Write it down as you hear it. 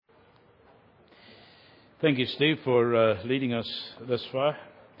Thank you, Steve, for leading us this far.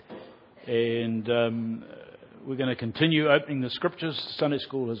 And we're going to continue opening the scriptures. Sunday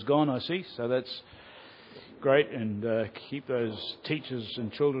school has gone, I see, so that's great. And keep those teachers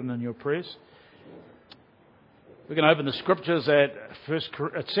and children in your prayers. We're going to open the scriptures at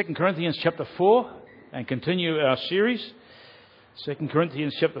 2 Corinthians chapter 4 and continue our series. 2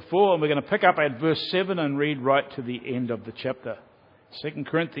 Corinthians chapter 4, and we're going to pick up at verse 7 and read right to the end of the chapter. 2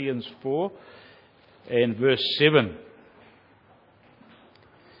 Corinthians 4 and verse 7.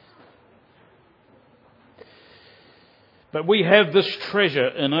 But we have this treasure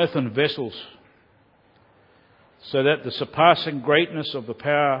in earthen vessels, so that the surpassing greatness of the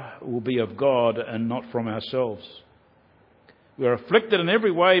power will be of God and not from ourselves. We are afflicted in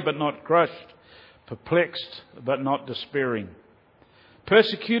every way, but not crushed, perplexed, but not despairing,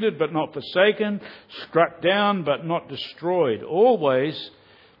 persecuted, but not forsaken, struck down, but not destroyed, always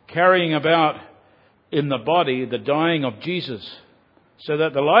carrying about in the body the dying of Jesus, so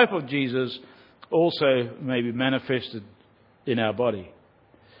that the life of Jesus also may be manifested in our body.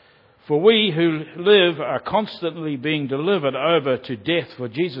 For we who live are constantly being delivered over to death for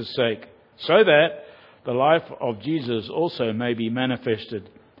Jesus' sake, so that the life of Jesus also may be manifested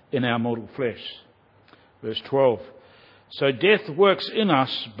in our mortal flesh. Verse 12. So death works in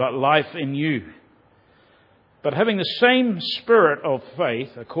us, but life in you. But having the same spirit of faith,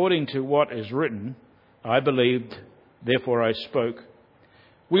 according to what is written, I believed, therefore I spoke.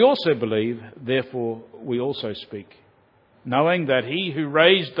 We also believe, therefore we also speak, knowing that he who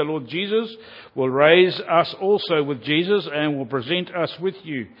raised the Lord Jesus will raise us also with Jesus and will present us with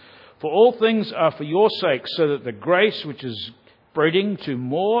you. For all things are for your sake, so that the grace which is spreading to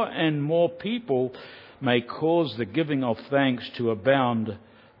more and more people may cause the giving of thanks to abound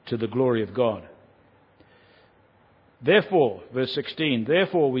to the glory of God. Therefore, verse 16,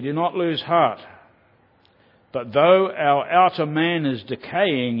 therefore we do not lose heart. But though our outer man is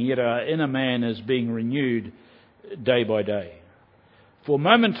decaying, yet our inner man is being renewed day by day. For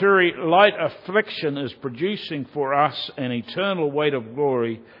momentary light affliction is producing for us an eternal weight of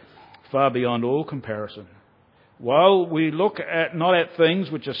glory far beyond all comparison. While we look at not at things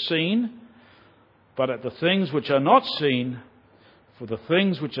which are seen, but at the things which are not seen, for the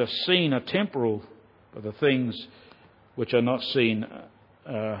things which are seen are temporal, but the things which are not seen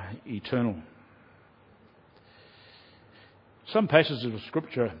are eternal. Some passages of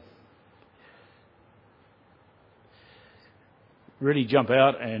Scripture really jump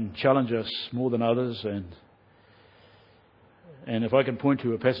out and challenge us more than others, and if I can point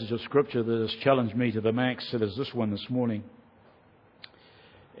to a passage of Scripture that has challenged me to the max, it is this one this morning.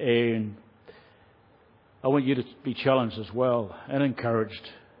 And I want you to be challenged as well, and encouraged,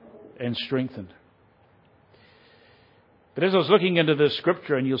 and strengthened. But as I was looking into this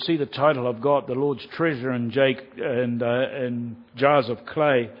scripture, and you'll see the title I've got, The Lord's Treasure and Jars of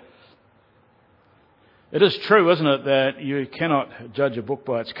Clay. It is true, isn't it, that you cannot judge a book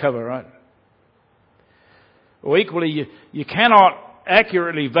by its cover, right? Or equally, you cannot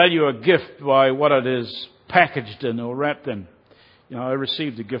accurately value a gift by what it is packaged in or wrapped in. You know, I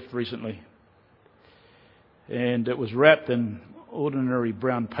received a gift recently, and it was wrapped in ordinary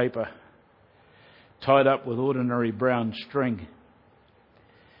brown paper, tied up with ordinary brown string.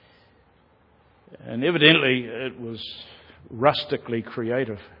 And evidently it was rustically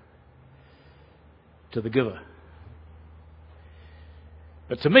creative to the giver.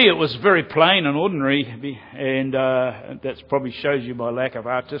 But to me it was very plain and ordinary, and that probably shows you my lack of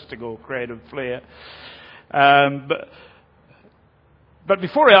artistic or creative flair. But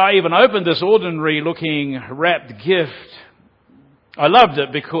before I even opened this ordinary looking wrapped gift, I loved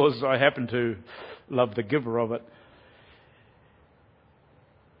it because I happen to love the giver of it.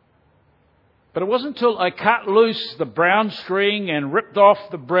 But it wasn't until I cut loose the brown string and ripped off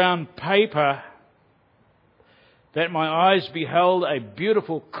the brown paper that my eyes beheld a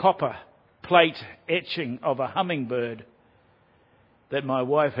beautiful copper plate etching of a hummingbird that my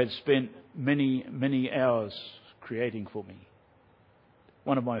wife had spent many, many hours creating for me.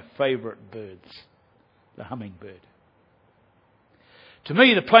 One of my favourite birds, the hummingbird. To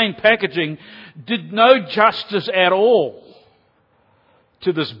me, the plain packaging did no justice at all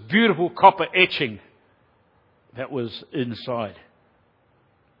to this beautiful copper etching that was inside.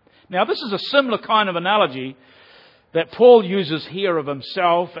 Now, this is a similar kind of analogy that Paul uses here of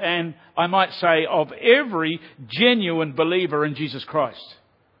himself, and I might say of every genuine believer in Jesus Christ.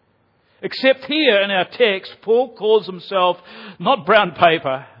 Except here in our text, Paul calls himself not brown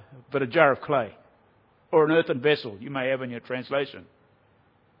paper, but a jar of clay, or an earthen vessel, you may have in your translation.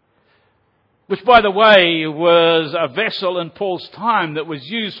 Which, by the way, was a vessel in Paul's time that was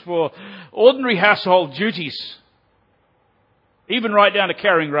used for ordinary household duties, even right down to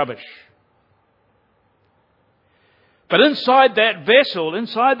carrying rubbish. But inside that vessel,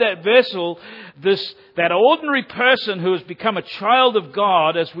 that ordinary person who has become a child of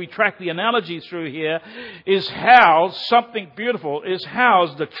God, as we track the analogy through here, is housed, something beautiful, is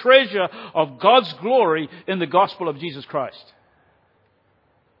housed the treasure of God's glory in the gospel of Jesus Christ.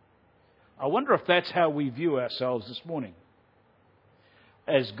 I wonder if that's how we view ourselves this morning,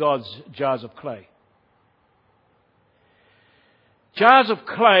 as God's jars of clay. Jars of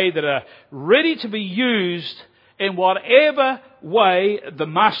clay that are ready to be used in whatever way the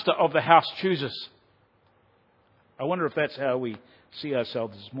master of the house chooses. I wonder if that's how we see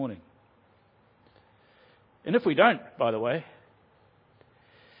ourselves this morning. And if we don't, by the way,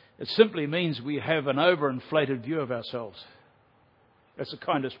 it simply means we have an overinflated view of ourselves. That's the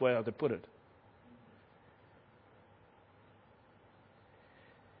kindest way I could put it.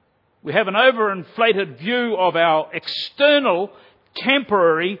 We have an overinflated view of our external,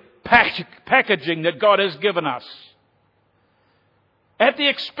 temporary packaging that God has given us, at the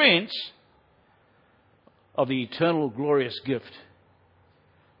expense of the eternal glorious gift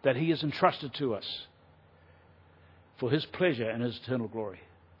that He has entrusted to us for His pleasure and His eternal glory.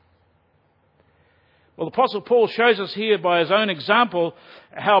 Well, the Apostle Paul shows us here by his own example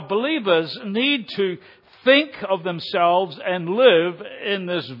how believers need to think of themselves and live in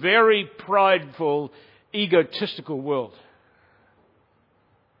this very prideful, egotistical world.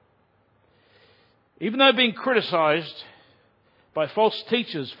 Even though being criticized by false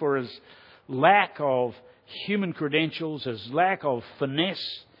teachers for his lack of human credentials, his lack of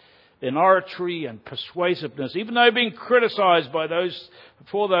finesse in oratory and persuasiveness, even though being criticized by those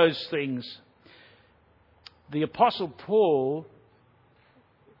for those things, the Apostle Paul,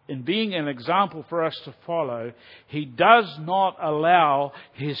 in being an example for us to follow, he does not allow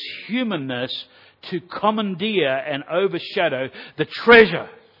his humanness to commandeer and overshadow the treasure,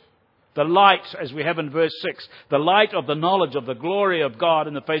 the light, as we have in verse 6, the light of the knowledge of the glory of God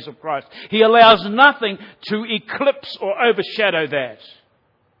in the face of Christ. He allows nothing to eclipse or overshadow that.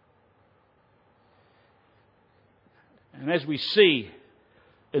 And as we see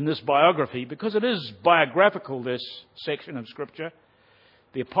in this biography, because it is biographical, this section of Scripture,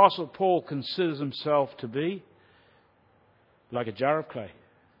 the Apostle Paul considers himself to be like a jar of clay,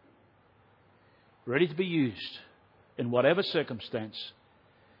 ready to be used in whatever circumstance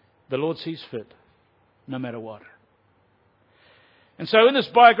the Lord sees fit, no matter what. And so in this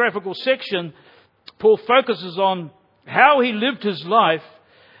biographical section, Paul focuses on how he lived his life.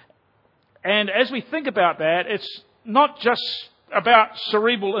 And as we think about that, it's not just about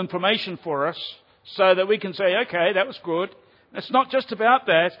cerebral information for us, so that we can say, okay, that was good. It's not just about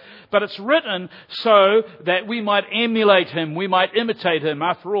that, but it's written so that we might emulate him, we might imitate him.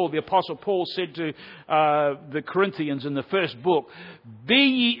 After all, the Apostle Paul said to the Corinthians in the first book, "Be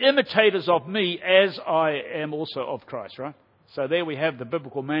ye imitators of me as I am also of Christ," right? So there we have the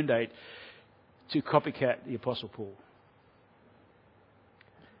biblical mandate to copycat the Apostle Paul.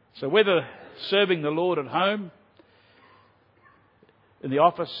 So whether serving the Lord at home, in the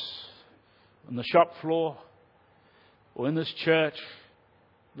office, on the shop floor, or in this church,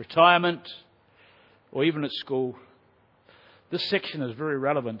 retirement, or even at school, this section is very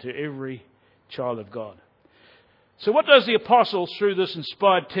relevant to every child of God. So what does the apostle, through this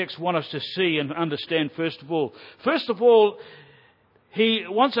inspired text, want us to see and understand first of all? First of all, he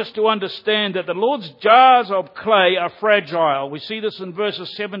wants us to understand that the Lord's jars of clay are fragile. We see this in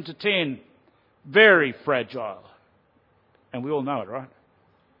verses 7 to 10. Very fragile. And we all know it, right?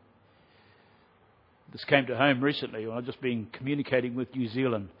 This came to home recently when I've just been communicating with New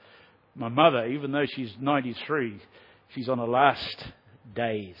Zealand. My mother, even though she's 93, she's on her last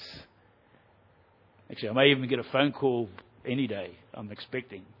days. Actually, I may even get a phone call any day, I'm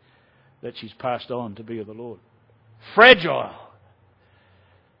expecting, that she's passed on to be with the Lord. Fragile.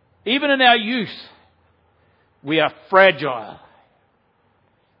 Even in our youth, we are fragile.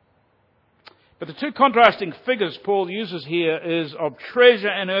 But the two contrasting figures Paul uses here is of treasure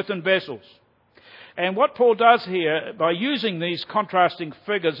and earthen vessels. And what Paul does here, by using these contrasting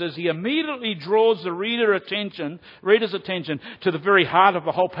figures, is he immediately draws the reader's attention to the very heart of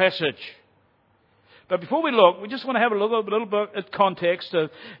the whole passage. But before we look, we just want to have a little bit of context,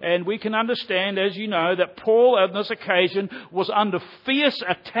 and we can understand, as you know, that Paul on this occasion was under fierce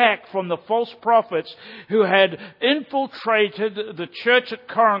attack from the false prophets who had infiltrated the church at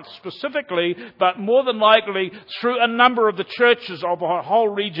Corinth specifically, but more than likely through a number of the churches of the whole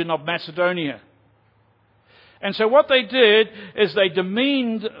region of Macedonia. And so what they did is they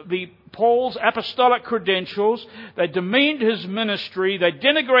demeaned Paul's apostolic credentials, they demeaned his ministry, they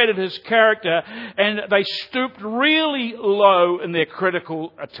denigrated his character, and they stooped really low in their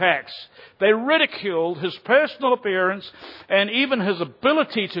critical attacks. They ridiculed his personal appearance and even his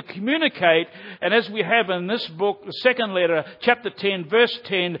ability to communicate. And as we have in this book, the second letter, chapter 10, verse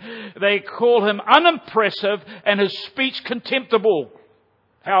 10, they call him unimpressive and his speech contemptible.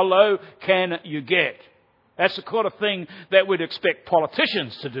 How low can you get? That's the kind of thing that we'd expect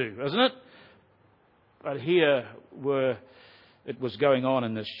politicians to do, isn't it? But here it was going on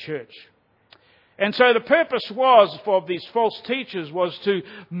in this church. And so the purpose of these false teachers was to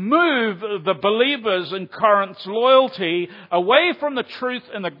move the believers in Corinth's loyalty away from the truth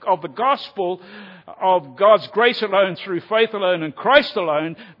of the gospel of God's grace alone, through faith alone, and Christ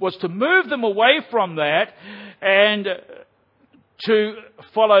alone, was to move them away from that and to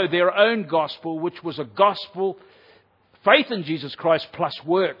follow their own gospel, which was a gospel, faith in Jesus Christ plus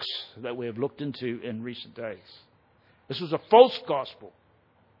works, that we have looked into in recent days. This was a false gospel.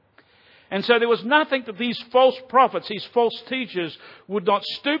 And so there was nothing that these false prophets, these false teachers, would not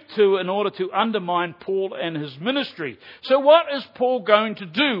stoop to in order to undermine Paul and his ministry. So what is Paul going to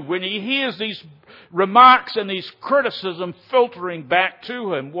do when he hears these remarks and these criticism filtering back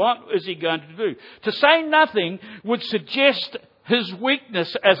to him? What is he going to do? To say nothing would suggest his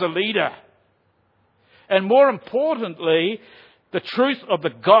weakness as a leader. And more importantly, the truth of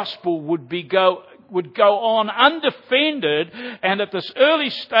the gospel would go on undefended, and at this early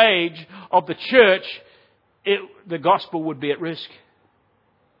stage of the church, the gospel would be at risk.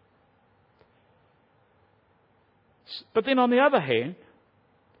 But then on the other hand,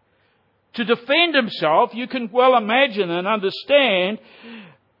 to defend himself, you can well imagine and understand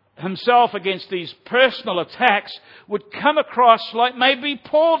himself against these personal attacks would come across like maybe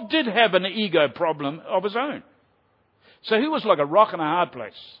Paul did have an ego problem of his own. So he was like a rock in a hard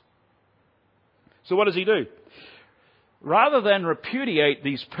place. So what does he do? Rather than repudiate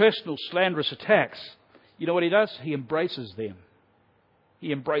these personal slanderous attacks, you know what he does? He embraces them.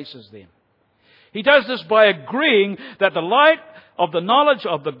 He embraces them. He does this by agreeing that the light of the knowledge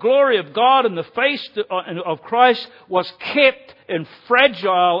of the glory of God in the face of Christ was kept in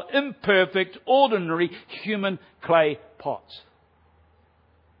fragile, imperfect, ordinary human clay pots.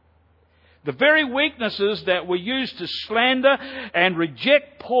 The very weaknesses that were used to slander and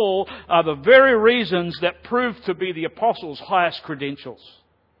reject Paul are the very reasons that proved to be the apostles' highest credentials.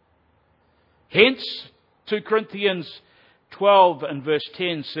 Hence, 2 Corinthians 12 and verse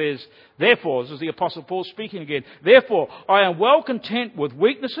 10 says, therefore, this is the Apostle Paul speaking again, therefore, I am well content with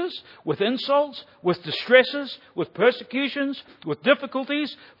weaknesses, with insults, with distresses, with persecutions, with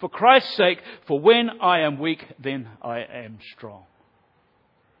difficulties, for Christ's sake, for when I am weak, then I am strong.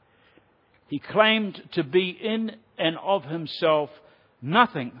 He claimed to be in and of himself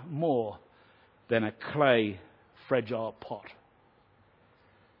nothing more than a clay, fragile pot.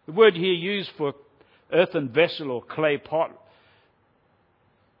 The word here used for earthen vessel or clay pot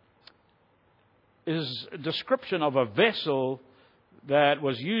is a description of a vessel that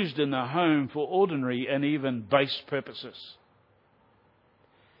was used in the home for ordinary and even base purposes.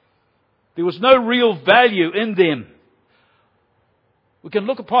 There was no real value in them. We can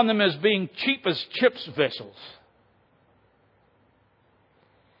look upon them as being cheap as chips vessels.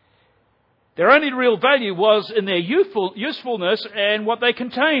 Their only real value was in their usefulness and what they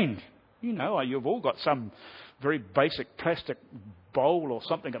contained. You know, you've all got some very basic plastic bowl or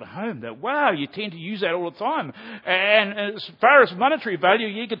something at home that, wow, you tend to use that all the time. And as far as monetary value,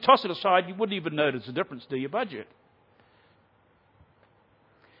 you could toss it aside, you wouldn't even notice the difference to your budget.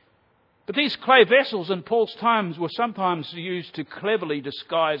 But these clay vessels in Paul's times were sometimes used to cleverly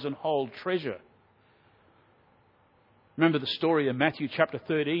disguise and hold treasure. Remember the story in Matthew chapter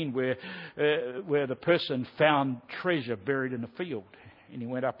 13 where the person found treasure buried in a field. And he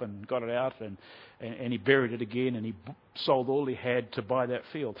went up and got it out and he buried it again and he sold all he had to buy that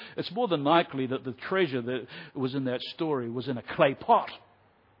field. It's more than likely that the treasure that was in that story was in a clay pot.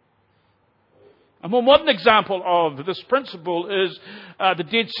 A more modern example of this principle is the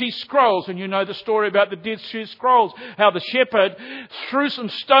Dead Sea Scrolls. And you know the story about the Dead Sea Scrolls, how the shepherd threw some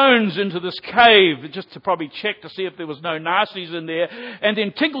stones into this cave just to probably check to see if there was no nasties in there. And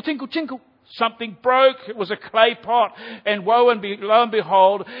then tinkle, tinkle, tinkle, something broke. It was a clay pot. And lo and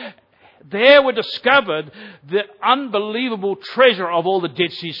behold, there were discovered the unbelievable treasure of all the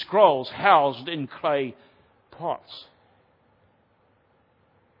Dead Sea Scrolls housed in clay pots.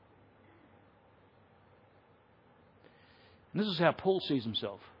 And this is how Paul sees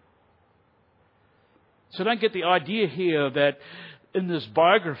himself. So don't get the idea here that in this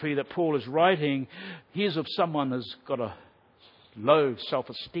biography that Paul is writing, here's of someone who's got a low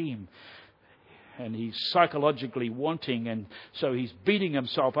self-esteem. And he's psychologically wanting, and so he's beating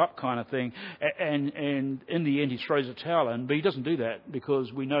himself up kind of thing. And in the end, he throws a towel in. But he doesn't do that,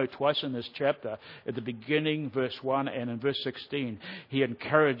 because we know twice in this chapter, at the beginning, verse 1, and in verse 16, he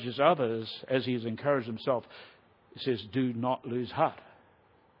encourages others as he has encouraged himself. He says, do not lose heart.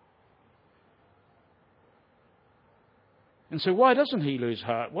 And so why doesn't he lose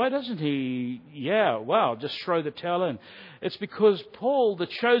heart? Why doesn't he, just throw the towel in? It's because Paul, the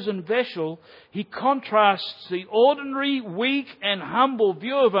chosen vessel, he contrasts the ordinary, weak and humble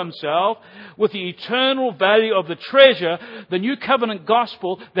view of himself with the eternal value of the treasure, the new covenant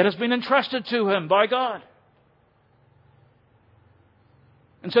gospel that has been entrusted to him by God.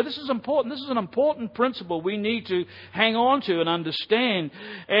 And so this is important. This is an important principle we need to hang on to and understand.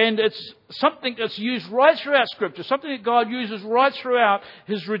 And it's something that's used right throughout Scripture, something that God uses right throughout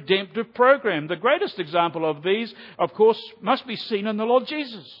His redemptive program. The greatest example of these, of course, must be seen in the Lord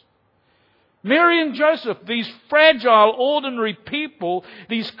Jesus. Mary and Joseph, these fragile, ordinary people,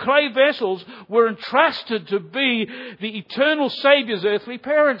 these clay vessels, were entrusted to be the eternal Saviour's earthly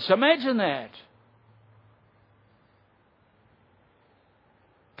parents. Imagine that.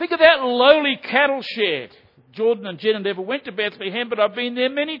 Think of that lowly cattle shed. Jordan and Jen never went to Bethlehem, but I've been there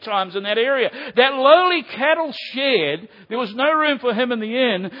many times in that area. That lowly cattle shed, there was no room for him in the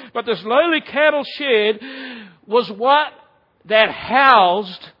inn, but this lowly cattle shed was what that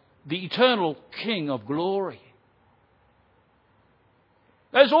housed the eternal King of glory.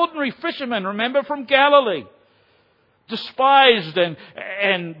 Those ordinary fishermen, remember, from Galilee, despised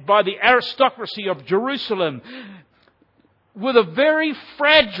and by the aristocracy of Jerusalem, were the very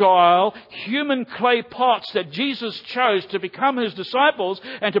fragile human clay pots that Jesus chose to become His disciples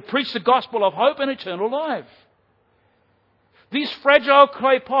and to preach the gospel of hope and eternal life. These fragile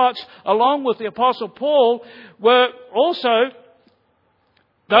clay pots, along with the Apostle Paul, were also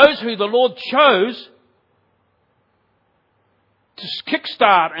those who the Lord chose to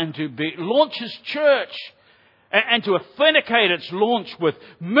kickstart and to launch His church and to authenticate its launch with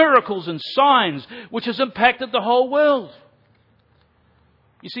miracles and signs, which has impacted the whole world.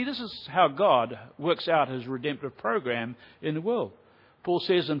 You see, this is how God works out His redemptive program in the world. Paul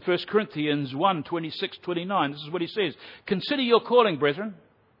says in 1 Corinthians 1, 26, 29, this is what he says, "Consider your calling, brethren.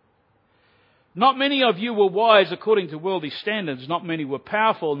 Not many of you were wise according to worldly standards. Not many were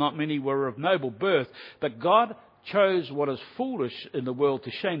powerful. Not many were of noble birth. But God chose what is foolish in the world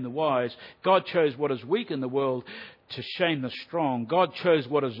to shame the wise. God chose what is weak in the world to shame the strong. God chose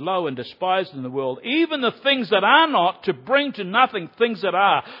what is low and despised in the world, even the things that are not, to bring to nothing things that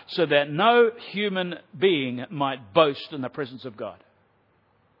are, so that no human being might boast in the presence of God."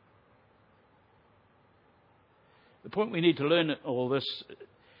 The point we need to learn in all this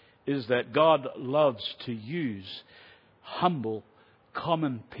is that God loves to use humble,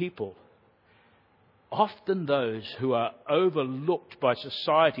 common people, often those who are overlooked by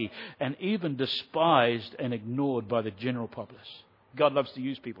society and even despised and ignored by the general populace. God loves to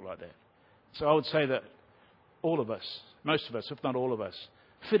use people like that. So I would say that all of us, most of us, if not all of us,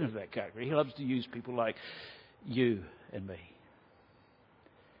 fit into that category. He loves to use people like you and me.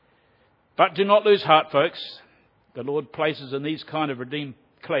 But do not lose heart, folks. The Lord places in these kind of redeemed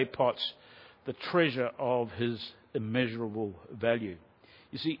clay pots the treasure of His immeasurable value.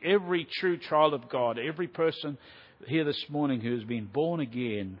 You see, every true child of God, every person here this morning who has been born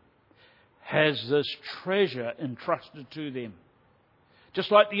again, has this treasure entrusted to them.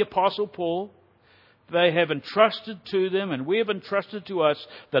 Just like the Apostle Paul, they have entrusted to them, and we have entrusted to us,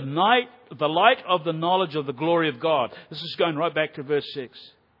 the light of the knowledge of the glory of God. This is going right back to verse 6.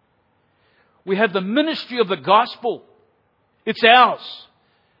 We have the ministry of the gospel. It's ours.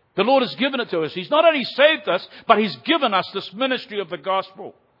 The Lord has given it to us. He's not only saved us, but He's given us this ministry of the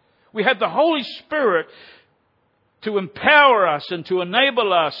gospel. We have the Holy Spirit to empower us and to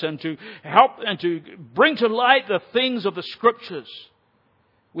enable us and to help and to bring to light the things of the Scriptures.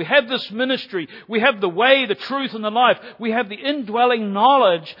 We have this ministry. We have the way, the truth, and the life. We have the indwelling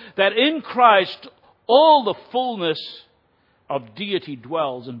knowledge that in Christ all the fullness of deity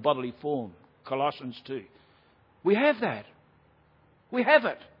dwells in bodily form. Colossians 2. We have that. We have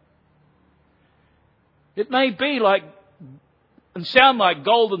it. It may be like and sound like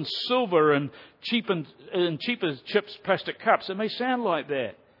gold and silver and cheaper chips plastic cups. It may sound like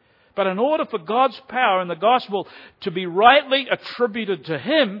that. But in order for God's power in the gospel to be rightly attributed to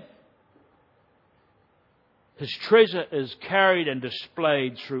Him, His treasure is carried and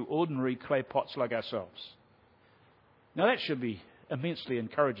displayed through ordinary clay pots like ourselves. Now that should be immensely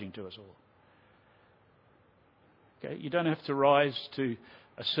encouraging to us all. Okay? You don't have to rise to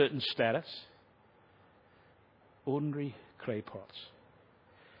a certain status. Ordinary clay pots.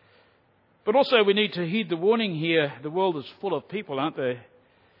 But also we need to heed the warning here. The world is full of people, aren't they,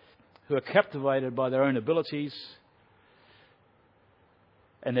 who are captivated by their own abilities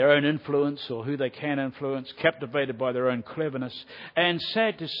and their own influence, or who they can influence, captivated by their own cleverness. And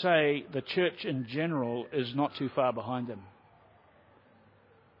sad to say, the church in general is not too far behind them.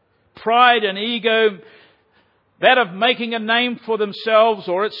 Pride and ego, that of making a name for themselves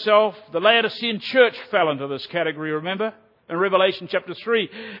or itself. The Laodicean church fell into this category, remember? In Revelation chapter 3.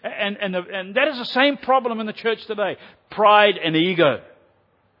 And that is the same problem in the church today. Pride and ego.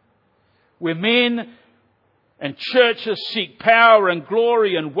 Where men and churches seek power and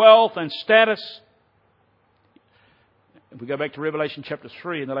glory and wealth and status. If we go back to Revelation chapter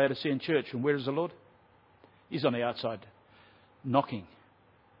 3 in the Laodicean church, and where is the Lord? He's on the outside, knocking,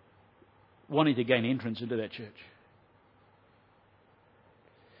 wanting to gain entrance into that church.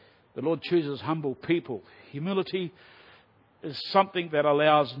 The Lord chooses humble people. Humility is something that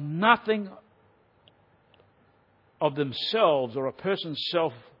allows nothing of themselves or a person's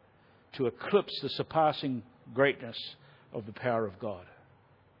self to eclipse the surpassing greatness of the power of God.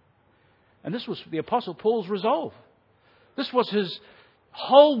 And this was the Apostle Paul's resolve. This was his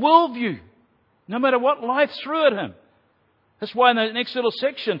whole worldview, no matter what life threw at him. That's why in the next little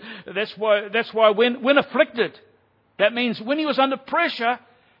section, that's why when afflicted, that means when he was under pressure,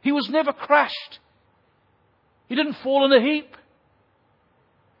 he was never crushed. He didn't fall in a heap.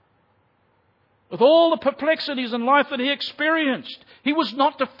 With all the perplexities in life that he experienced, he was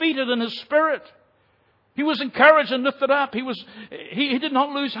not defeated in his spirit. He was encouraged and lifted up. He did not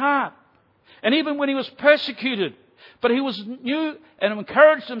lose heart. And even when he was persecuted, but he knew and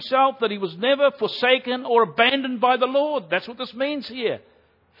encouraged himself that he was never forsaken or abandoned by the Lord. That's what this means here.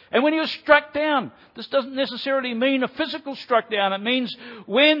 And when he was struck down, this doesn't necessarily mean a physical struck down. It means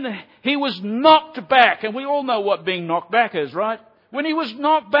when he was knocked back. And we all know what being knocked back is, right? When he was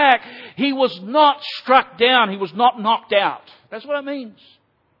knocked back, he was not struck down. He was not knocked out. That's what it means.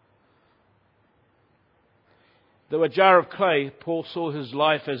 Though a jar of clay, Paul saw his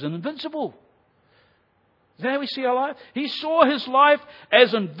life as invincible. Is that how we see our life? He saw his life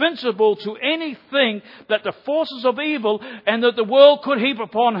as invincible to anything that the forces of evil and that the world could heap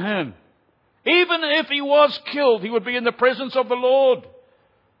upon him. Even if he was killed, he would be in the presence of the Lord.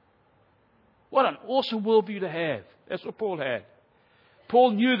 What an awesome worldview to have. That's what Paul had.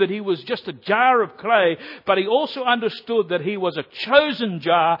 Paul knew that he was just a jar of clay, but he also understood that he was a chosen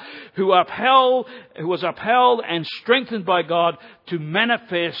jar who was upheld and strengthened by God to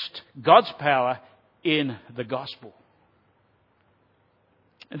manifest God's power in the gospel.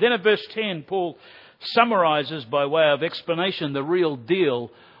 And then at verse 10, Paul summarizes by way of explanation the real deal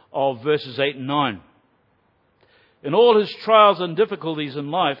of verses 8 and 9. In all his trials and difficulties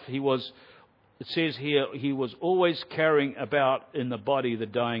in life, it says here, he was always carrying about in the body the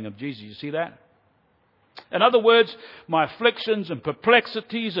dying of Jesus. You see that? In other words, my afflictions and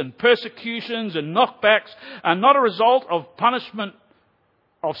perplexities and persecutions and knockbacks are not a result of punishment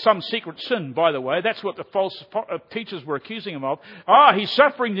of some secret sin, by the way. That's what the false teachers were accusing him of. He's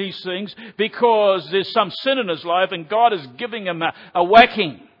suffering these things because there's some sin in his life and God is giving him a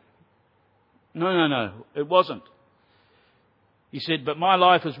whacking. No, it wasn't. He said, but my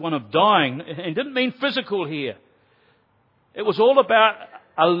life is one of dying. And it didn't mean physical here. It was all about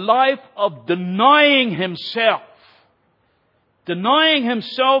a life of denying himself. Denying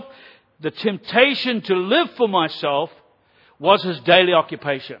himself, the temptation to live for myself was his daily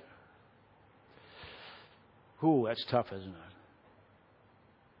occupation. Ooh, that's tough, isn't it?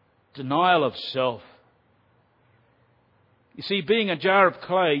 Denial of self. You see, being a jar of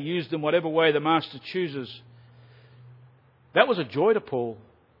clay used in whatever way the master chooses, that was a joy to Paul.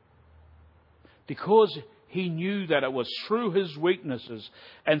 Because he knew that it was through his weaknesses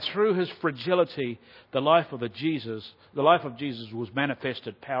and through his fragility, the life of Jesus was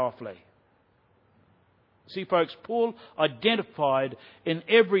manifested powerfully. See, folks, Paul identified in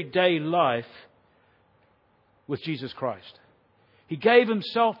everyday life with Jesus Christ. He gave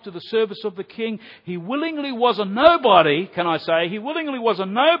himself to the service of the King. He willingly was a nobody, can I say? He willingly was a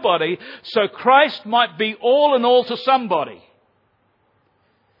nobody so Christ might be all in all to somebody.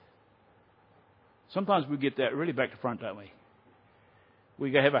 Sometimes we get that really back to front, don't we?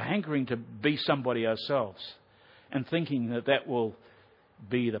 We have a hankering to be somebody ourselves and thinking that will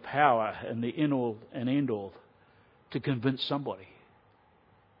be the power and the in-all and end-all to convince somebody.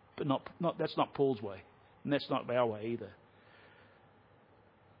 But that's not Paul's way. And that's not our way either.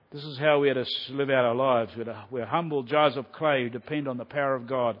 This is how we are to live out our lives. We're humble jars of clay who depend on the power of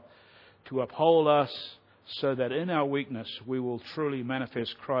God to uphold us so that in our weakness we will truly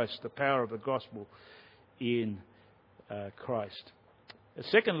manifest Christ, the power of the gospel in Christ.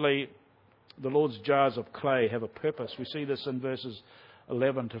 Secondly, the Lord's jars of clay have a purpose. We see this in verses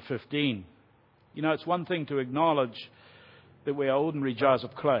 11 to 15. You know, it's one thing to acknowledge that we are ordinary jars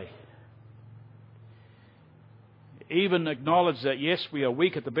of clay. Even acknowledge that, yes, we are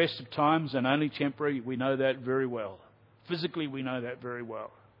weak at the best of times and only temporary. We know that very well. Physically, we know that very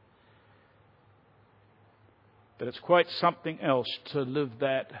well. But it's quite something else to live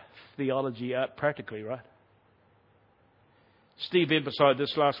that theology out practically, right? Steve emphasised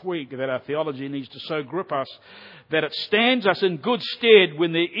this last week, that our theology needs to so grip us that it stands us in good stead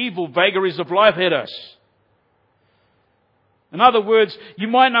when the evil vagaries of life hit us. In other words, you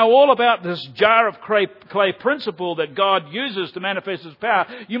might know all about this jar of clay principle that God uses to manifest His power.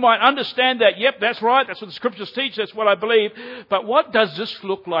 You might understand that, yep, that's right, that's what the Scriptures teach, that's what I believe. But what does this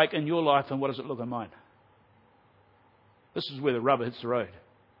look like in your life, and what does it look in mine? This is where the rubber hits the road.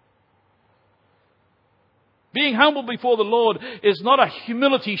 Being humble before the Lord is not a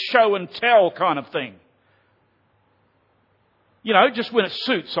humility show and tell kind of thing. You know, just when it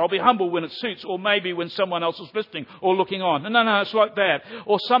suits. I'll be humble when it suits. Or maybe when someone else is listening or looking on. No, it's like that.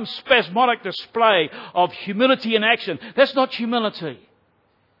 Or some spasmodic display of humility in action. That's not humility.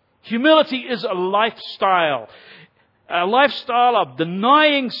 Humility is a lifestyle. A lifestyle of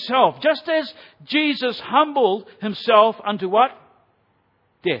denying self. Just as Jesus humbled Himself unto what?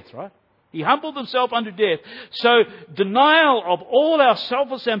 Death, right? He humbled Himself unto death. So denial of all our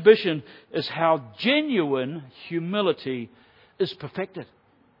selfish ambition is how genuine humility is perfected.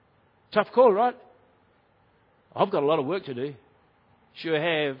 Tough call, right? I've got a lot of work to do. Sure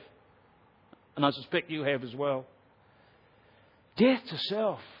have. And I suspect you have as well. Death to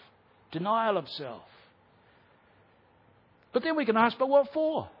self. Denial of self. But then we can ask, but what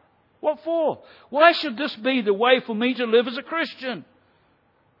for? What for? Why should this be the way for me to live as a Christian?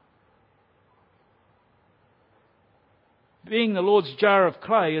 Being the Lord's jar of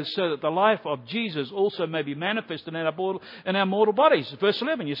clay is so that the life of Jesus also may be manifested in our mortal bodies. Verse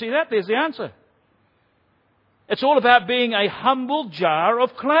 11, you see that? There's the answer. It's all about being a humble jar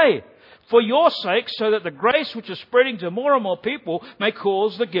of clay. For your sake, so that the grace which is spreading to more and more people may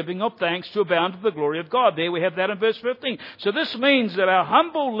cause the giving of thanks to abound to the glory of God. There we have that in verse 15. So this means that our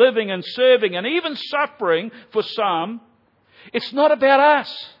humble living and serving and even suffering for some, it's not about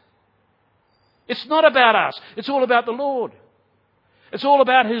us. It's not about us. It's all about the Lord. It's all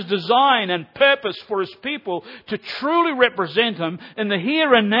about His design and purpose for His people to truly represent Him in the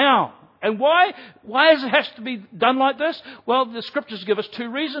here and now. And why? Why does it have to be done like this? Well, the Scriptures give us two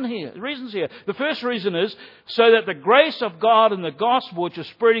reasons here. The first reason is so that the grace of God and the gospel, which is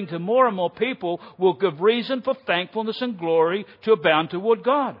spreading to more and more people, will give reason for thankfulness and glory to abound toward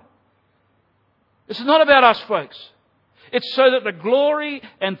God. This is not about us, folks. It's so that the glory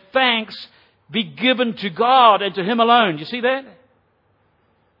and thanks be given to God and to Him alone. Do you see that?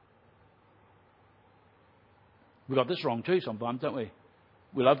 We got this wrong too sometimes, don't we?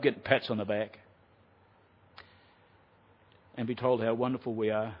 We love getting pats on the back and be told how wonderful we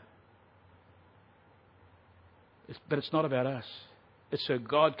are. But it's not about us. It's so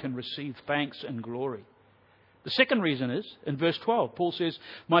God can receive thanks and glory. The second reason is, in verse 12, Paul says,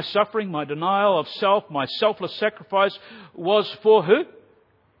 my suffering, my denial of self, my selfless sacrifice was for who?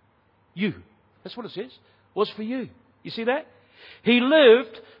 You. That's what it says. Was for you. You see that? He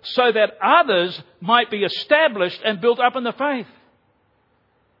lived so that others might be established and built up in the faith.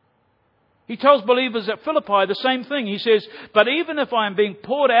 He tells believers at Philippi the same thing. He says, but even if I am being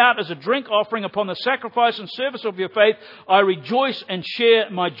poured out as a drink offering upon the sacrifice and service of your faith, I rejoice and share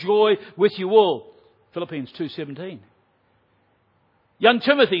my joy with you all. Philippians 2:17. Young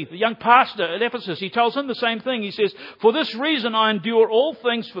Timothy, the young pastor at Ephesus, he tells him the same thing. He says, for this reason I endure all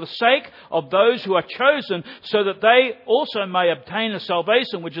things for the sake of those who are chosen, so that they also may obtain a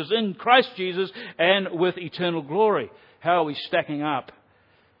salvation which is in Christ Jesus and with eternal glory. How are we stacking up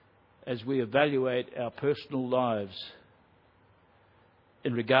as we evaluate our personal lives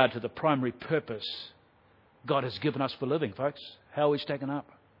in regard to the primary purpose God has given us for living, folks? How are we stacking up?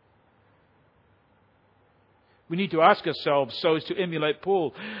 We need to ask ourselves so as to emulate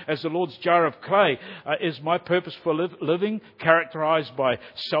Paul as the Lord's jar of clay. Is my purpose for living characterized by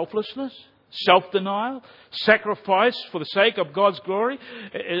selflessness, self-denial, sacrifice for the sake of God's glory?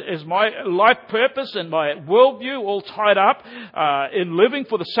 Is my life purpose and my worldview all tied up in living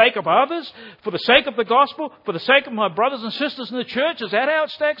for the sake of others, for the sake of the gospel, for the sake of my brothers and sisters in the church? Is that how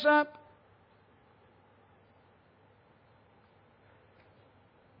it stacks up?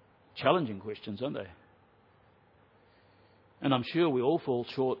 Challenging questions, aren't they? And I'm sure we all fall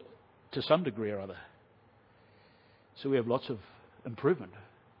short to some degree or other. So we have lots of improvement,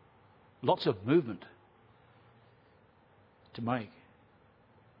 lots of movement to make.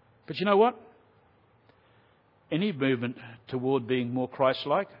 But you know what? Any movement toward being more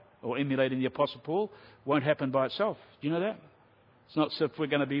Christ-like or emulating the Apostle Paul won't happen by itself. Do you know that? It's not as if we're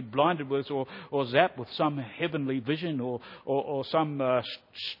going to be blinded with or zapped with some heavenly vision or some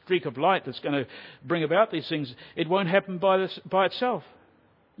streak of light that's going to bring about these things. It won't happen by itself.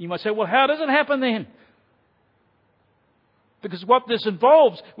 You might say, well, how does it happen then? Because what this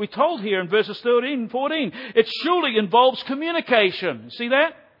involves, we're told here in verses 13 and 14, it surely involves communication. See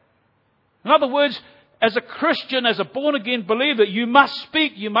that? In other words, as a Christian, as a born-again believer, you must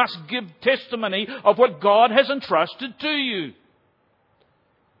speak, you must give testimony of what God has entrusted to you.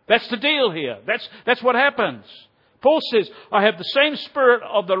 That's the deal here. That's what happens. Paul says, I have the same spirit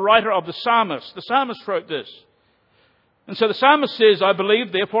of the writer of the psalmist. The psalmist wrote this. And so the psalmist says, I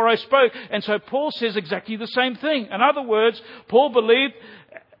believed, therefore I spoke. And so Paul says exactly the same thing. In other words, Paul believed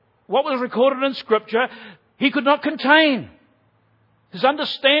what was recorded in Scripture, he could not contain. His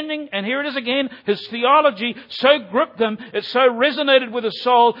understanding, and here it is again, his theology so gripped him, it so resonated with his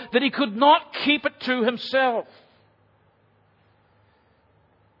soul, that he could not keep it to himself.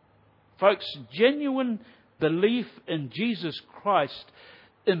 Folks, genuine belief in Jesus Christ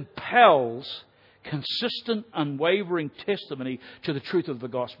impels consistent, unwavering testimony to the truth of the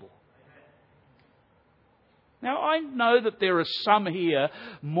gospel. Now, I know that there are some here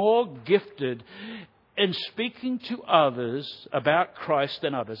more gifted in speaking to others about Christ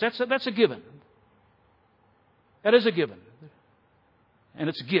than others. That's a given. That is a given. And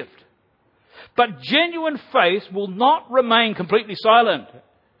it's a gift. But genuine faith will not remain completely silent.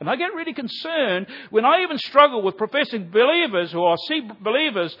 And I get really concerned when I even struggle with professing believers, or I see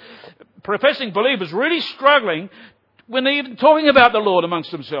professing believers really struggling when they're even talking about the Lord amongst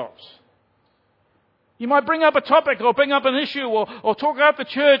themselves. You might bring up a topic or bring up an issue or talk about the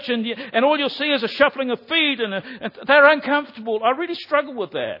church and all you'll see is a shuffling of feet and they're uncomfortable. I really struggle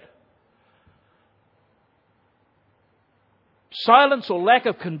with that. Silence or lack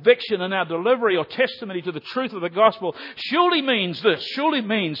of conviction in our delivery or testimony to the truth of the gospel surely means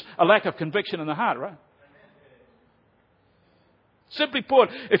a lack of conviction in the heart, right? Simply put,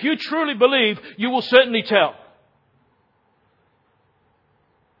 if you truly believe, you will certainly tell.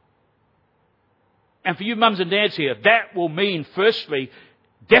 And for you mums and dads here, that will mean, firstly,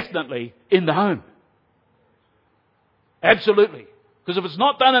 definitely in the home. Absolutely. Because if it's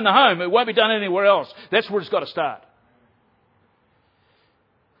not done in the home, it won't be done anywhere else. That's where it's got to start.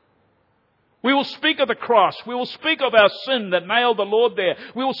 We will speak of the cross. We will speak of our sin that nailed the Lord there.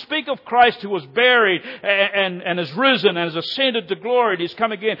 We will speak of Christ who was buried and is risen and has ascended to glory and He's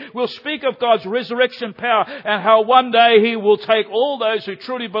come again. We'll speak of God's resurrection power and how one day He will take all those who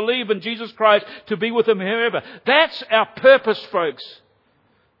truly believe in Jesus Christ to be with Him forever. That's our purpose, folks.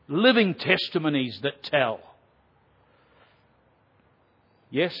 Living testimonies that tell.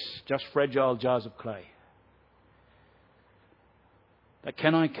 Yes, just fragile jars of clay. But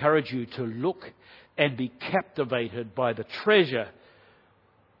can I encourage you to look and be captivated by the treasure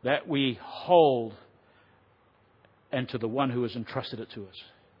that we hold and to the one who has entrusted it to us.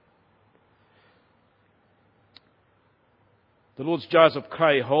 The Lord's jars of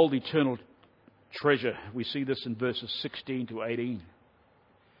clay hold eternal treasure. We see this in verses 16 to 18.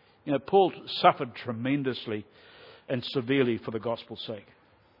 You know, Paul suffered tremendously and severely for the gospel's sake.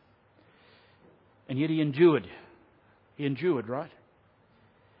 And yet he endured. He endured, right?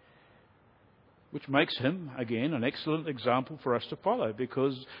 Which makes him, again, an excellent example for us to follow,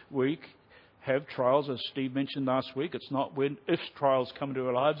 because we have trials, as Steve mentioned last week. It's not when if trials come into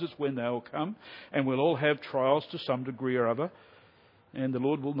our lives, it's when they will come. And we'll all have trials to some degree or other. And the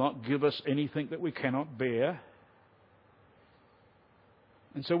Lord will not give us anything that we cannot bear.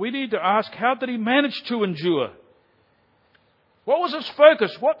 And so we need to ask, how did he manage to endure? What was his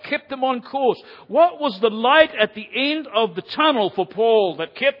focus? What kept him on course? What was the light at the end of the tunnel for Paul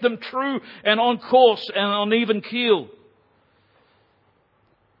that kept him true and on course and on even keel?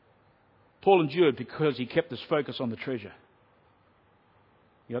 Paul endured because he kept his focus on the treasure.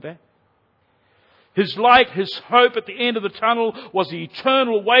 You got that? His light, his hope at the end of the tunnel was the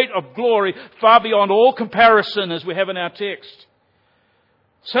eternal weight of glory far beyond all comparison, as we have in our text.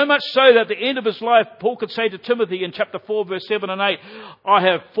 So much so that at the end of his life, Paul could say to Timothy in chapter 4, verse 7 and 8, I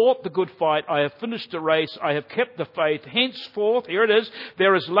have fought the good fight, I have finished the race, I have kept the faith. Henceforth, here it is,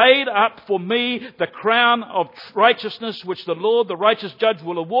 there is laid up for me the crown of righteousness, which the Lord, the righteous judge,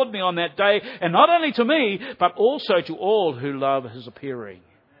 will award me on that day, and not only to me, but also to all who love his appearing.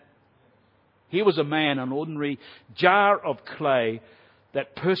 Here was a man, an ordinary jar of clay,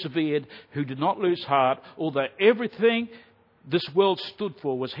 that persevered, who did not lose heart, although everything this world stood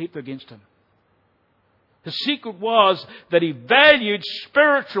for was heaped against him. The secret was that he valued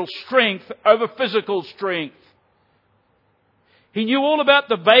spiritual strength over physical strength. He knew all about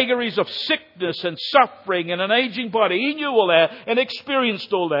the vagaries of sickness and suffering and an aging body. He knew all that and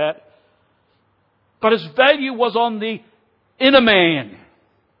experienced all that. But his value was on the inner man,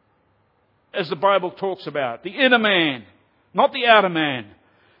 as the Bible talks about. The inner man, not the outer man.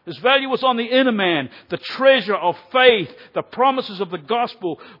 His value was on the inner man, the treasure of faith, the promises of the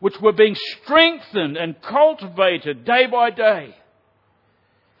gospel, which were being strengthened and cultivated day by day.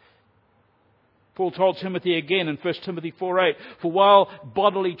 Paul told Timothy again in 1 Timothy 4:8, for while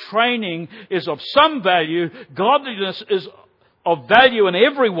bodily training is of some value, godliness is of value in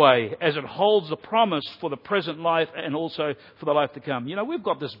every way, as it holds the promise for the present life and also for the life to come. You know, we've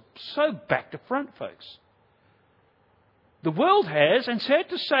got this so back to front, folks. The world has, and sad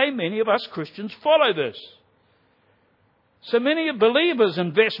to say, many of us Christians follow this. So many believers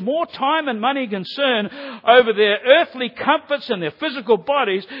invest more time and money and concern over their earthly comforts and their physical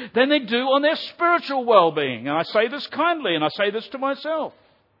bodies than they do on their spiritual well-being. And I say this kindly, and I say this to myself.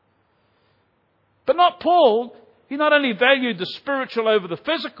 But not Paul. He not only valued the spiritual over the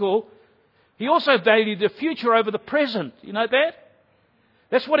physical, he also valued the future over the present. You know that?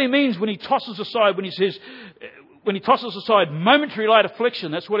 That's what he means when he tosses aside, when he tosses aside momentary light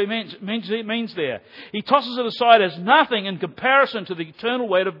affliction. That's what he means there. He tosses it aside as nothing in comparison to the eternal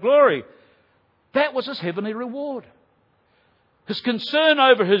weight of glory. That was his heavenly reward. His concern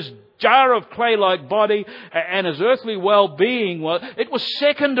over his jar of clay-like body and his earthly well-being, it was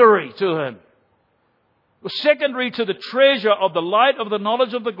secondary to him. It was secondary to the treasure of the light of the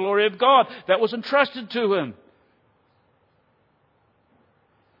knowledge of the glory of God that was entrusted to him.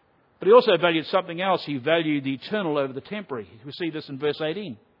 But he also valued something else. He valued the eternal over the temporary. We see this in verse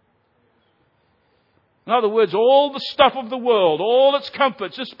 18. In other words, all the stuff of the world, all its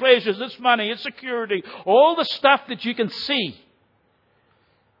comforts, its pleasures, its money, its security, all the stuff that you can see,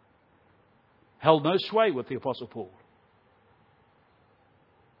 held no sway with the Apostle Paul.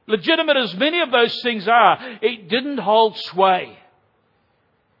 Legitimate as many of those things are, it didn't hold sway.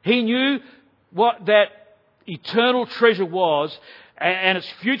 He knew what that eternal treasure was and its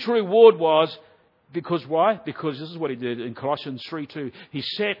future reward was. Because why? Because this is what he did in Colossians 3:2. He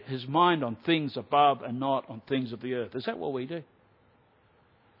set his mind on things above and not on things of the earth. Is that what we do?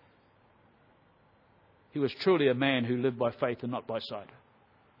 He was truly a man who lived by faith and not by sight.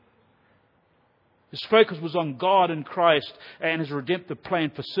 His focus was on God and Christ and his redemptive plan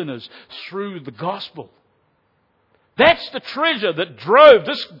for sinners through the gospel. That's the treasure that drove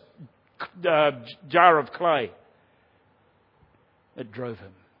this jar of clay. It drove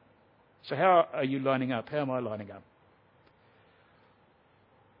him. So how are you lining up? How am I lining up?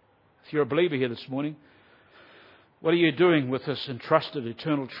 If you're a believer here this morning, what are you doing with this entrusted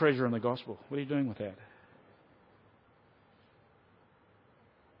eternal treasure in the gospel? What are you doing with that?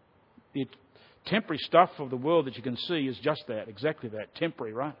 The temporary stuff of the world that you can see is just that, exactly that,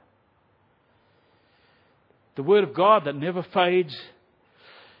 temporary, right? The Word of God that never fades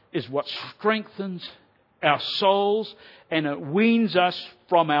is what strengthens our souls and it weans us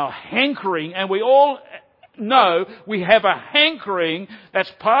from our hankering. And we all know we have a hankering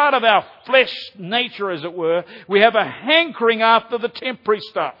that's part of our flesh nature, as it were. We have a hankering after the temporary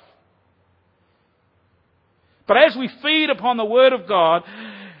stuff. But as we feed upon the Word of God,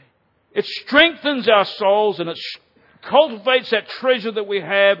 it strengthens our souls and it cultivates that treasure that we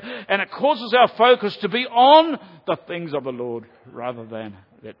have, and it causes our focus to be on the things of the Lord rather than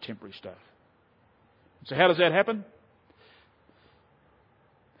that temporary stuff. So how does that happen?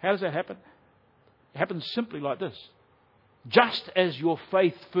 How does that happen? It happens simply like this. Just as your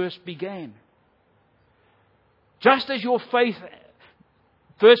faith first began. Just as your faith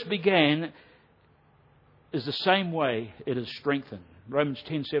first began is the same way it is strengthened. Romans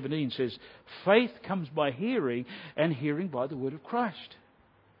 10:17 says, faith comes by hearing, and hearing by the word of Christ.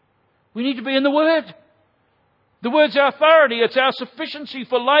 We need to be in the Word. The Word's our authority. It's our sufficiency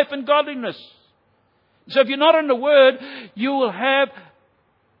for life and godliness. So if you're not in the Word, you will have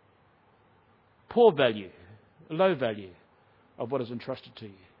poor value, low value of what is entrusted to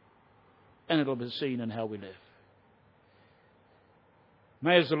you. And it'll be seen in how we live.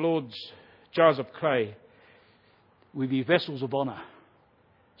 May as the Lord's jars of clay, we be vessels of honour,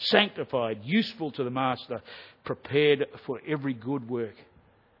 sanctified, useful to the Master, prepared for every good work,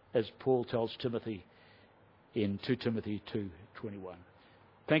 as Paul tells Timothy in 2 Timothy 2:21.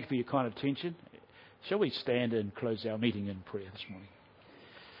 Thank you for your kind attention. Shall we stand and close our meeting in prayer this morning?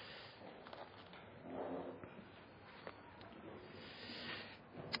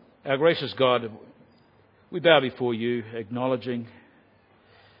 Our gracious God, we bow before you, acknowledging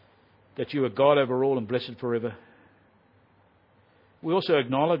that you are God over all and blessed forever. We also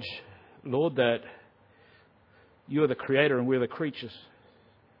acknowledge, Lord, that you are the Creator and we're the creatures.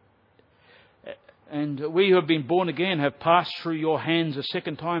 And we who have been born again have passed through your hands a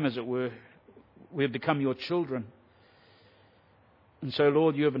second time, as it were. We have become your children. And so,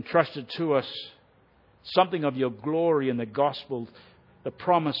 Lord, you have entrusted to us something of your glory in the gospel, the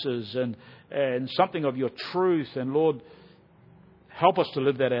promises, and something of your truth. And Lord, help us to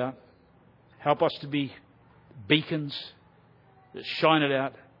live that out. Help us to be beacons that shine it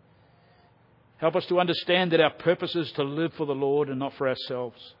out. Help us to understand that our purpose is to live for the Lord and not for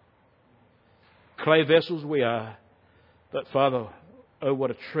ourselves. Clay vessels we are, but Father, oh,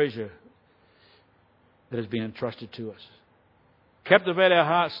 what a treasure that has been entrusted to us. Captivate our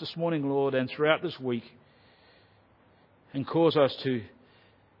hearts this morning, Lord, and throughout this week, and cause us to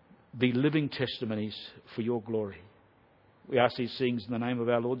be living testimonies for your glory. We ask these things in the name of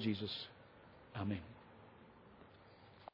our Lord Jesus. Amen.